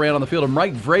streaker ran on the field, and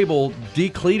Mike Vrabel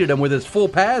decleated him with his full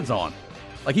pads on.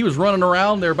 Like he was running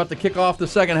around. They were about to kick off the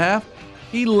second half.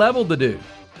 He leveled the dude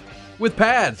with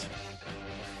pads.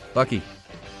 Bucky.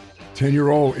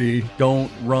 10-year-old, E.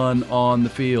 Don't run on the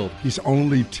field. He's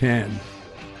only 10.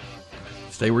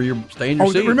 Stay in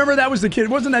your seat. Remember that was the kid?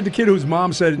 Wasn't that the kid whose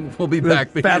mom said, we'll be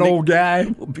back, fat old guy?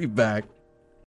 We'll be back.